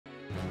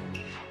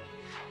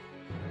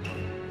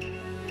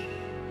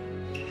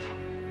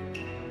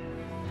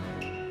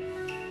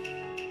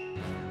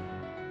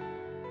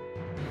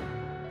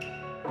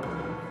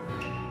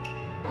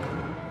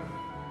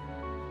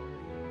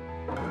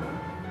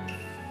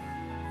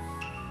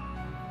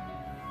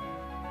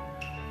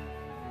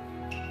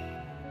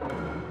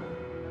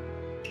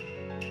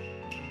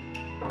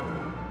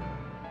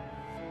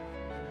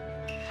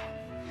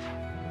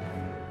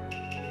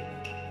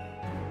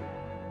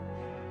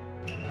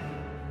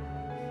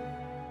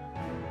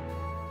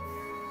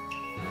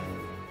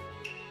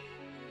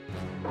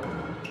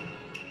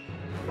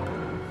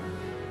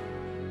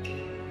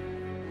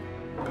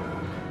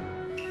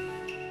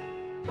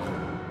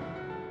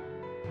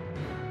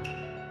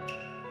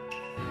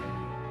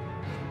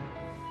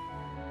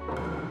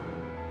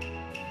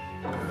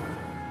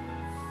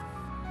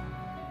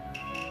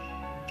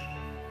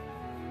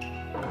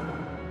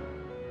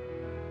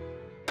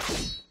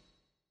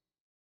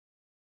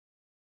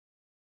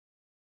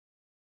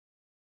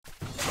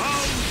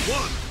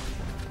one.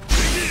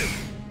 Begin.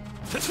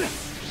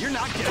 You're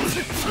not getting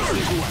it.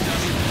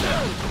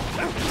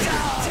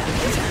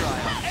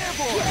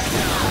 Airborne.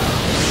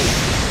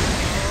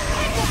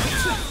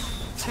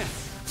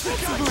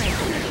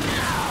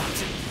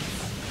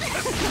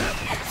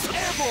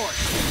 Airborne.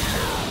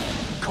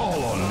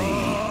 Call on me.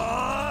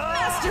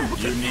 Master.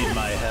 You need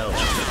my help.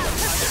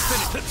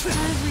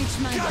 I've reached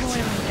my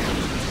boiling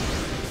point.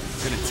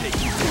 Gonna take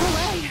you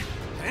Away.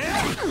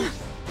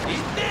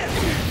 Eat this.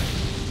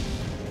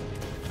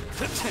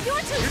 You're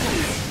too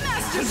close.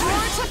 Master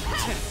Boruto.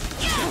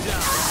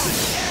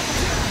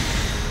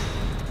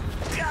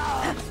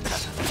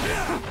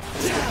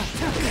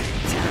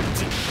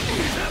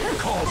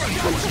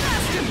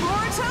 Master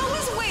Boruto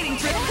was waiting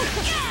for that.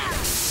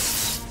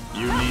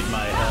 You need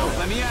my help.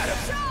 Let me at him.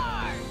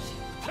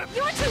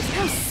 You're too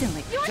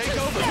silly. You're Take too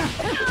over.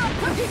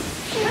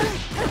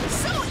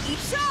 So eat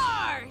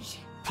charge.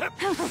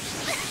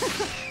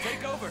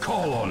 Take over.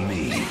 Call on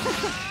me.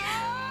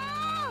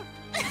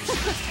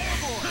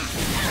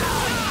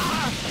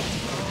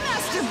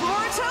 Master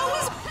Boruto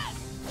was.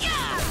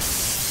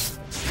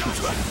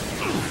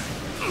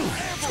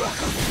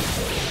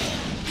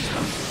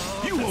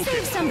 You won't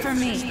Save some for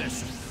me.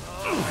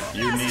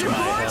 You need Master my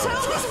Boruto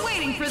help. was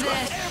waiting for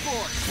this.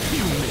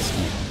 You missed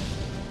me.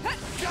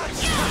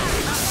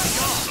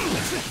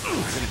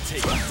 Gonna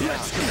take you down.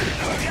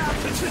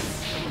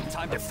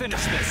 Time to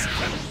finish this.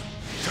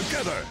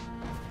 together.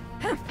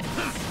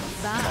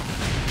 Stop.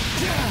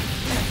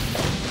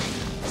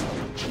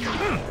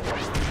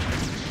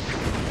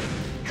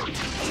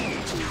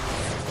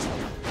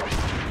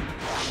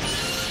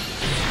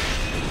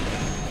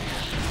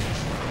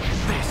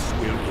 This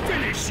will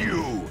finish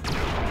you.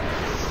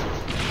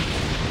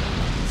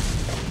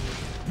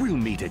 We'll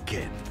meet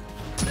again.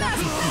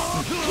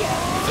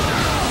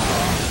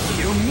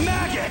 You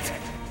maggot!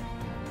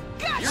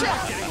 You're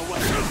not getting away.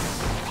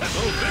 The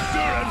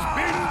victor has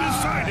been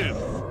decided.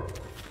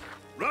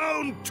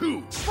 Round 2.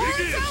 Begin.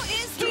 Boruto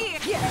is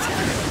here.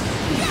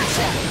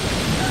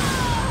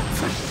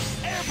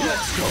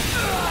 Let's go.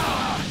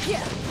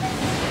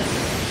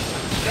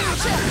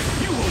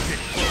 You won't get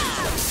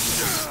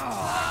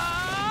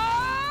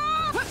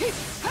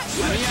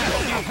Let me at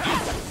him.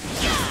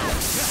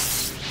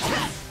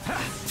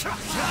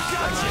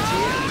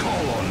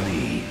 Call on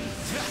me.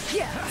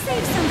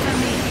 Save some for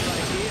me.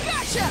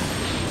 Gotcha.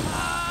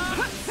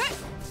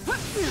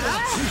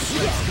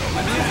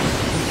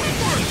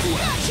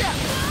 Gotcha.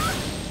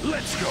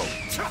 Let's go.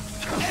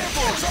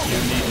 Airborne. You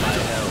need my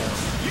help.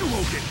 You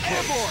won't get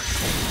Airborne.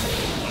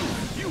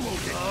 You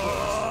won't get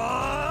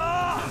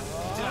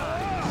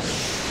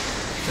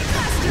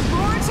Master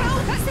Boruto,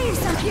 save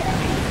some here.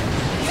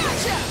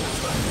 Gotcha.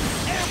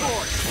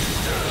 Airborne.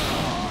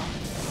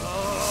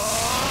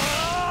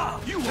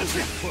 You won't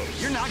get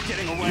close. You're not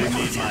getting away. You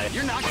need my-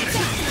 You're not getting.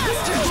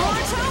 Master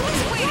Boruto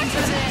was waiting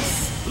for this.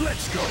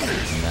 Let's go.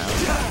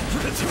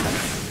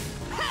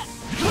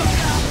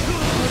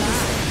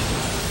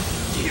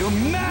 You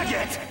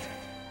maggot!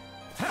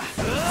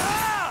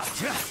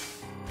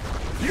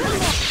 You're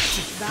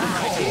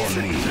Call on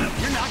me.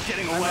 You're not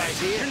getting away.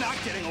 You're not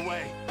getting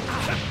away.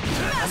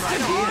 Master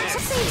Boruto,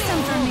 save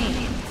some for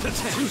me.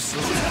 Too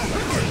slow.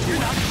 You're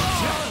not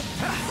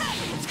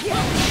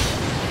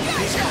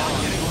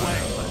getting away.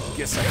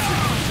 Guess I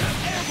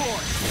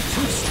Airborne.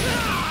 too slow.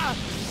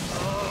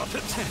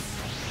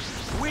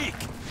 Weak.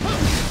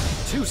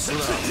 Too slow.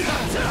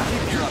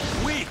 You're up.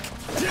 Weak.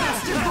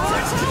 Master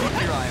Boruto.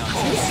 Keep your eye on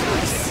me.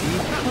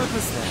 What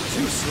was that?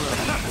 Too slow.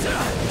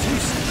 Too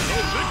slow.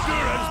 The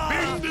victor has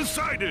been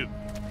decided.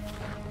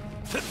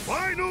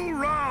 Final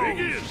round.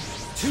 Begin.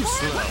 Too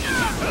slow.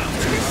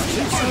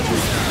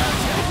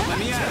 Let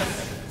me at him.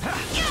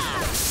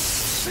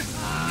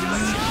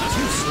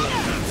 Too slow.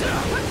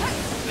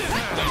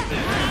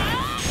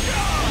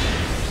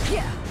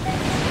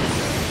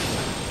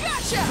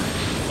 Gotcha.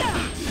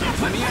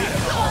 Let me at him.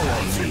 Call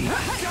on me.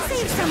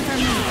 Save some for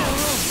me.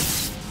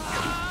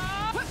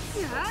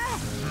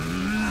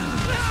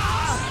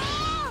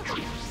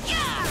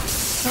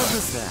 What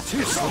was that?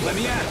 Too slow. Let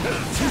me at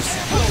him. Too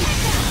slow.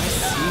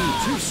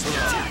 Too slow.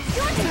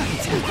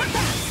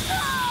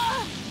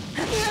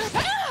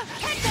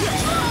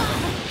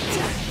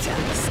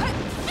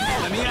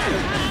 Let me at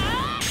him.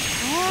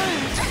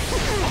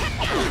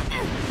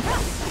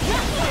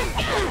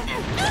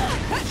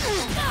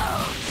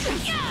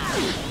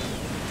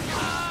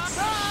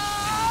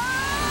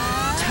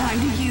 Time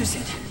to use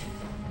it.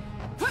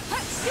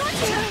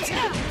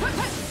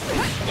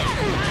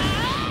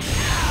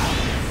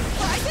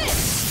 Try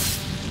this.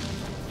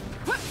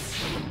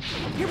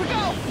 Here we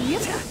go.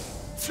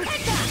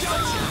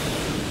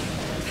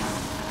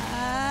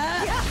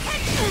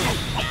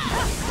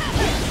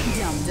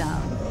 Dum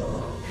dum.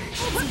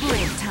 It's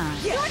break time.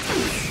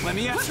 Let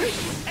me at him.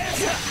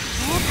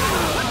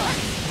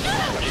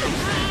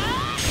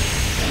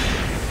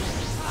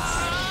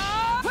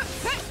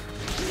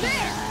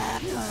 There.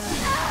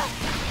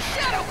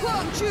 Shadow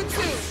Clone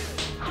Jutsu.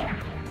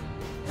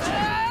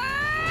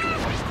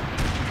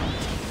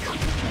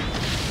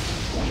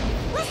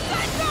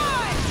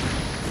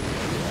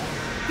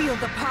 Feel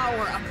the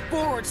power of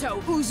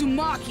Boruto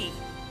Uzumaki!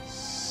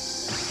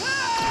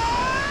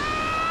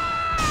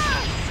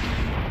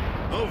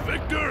 The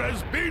victor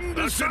has been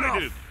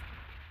decided!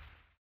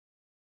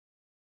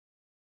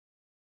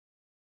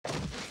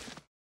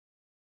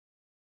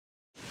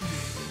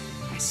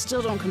 I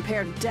still don't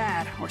compare to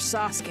Dad or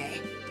Sasuke.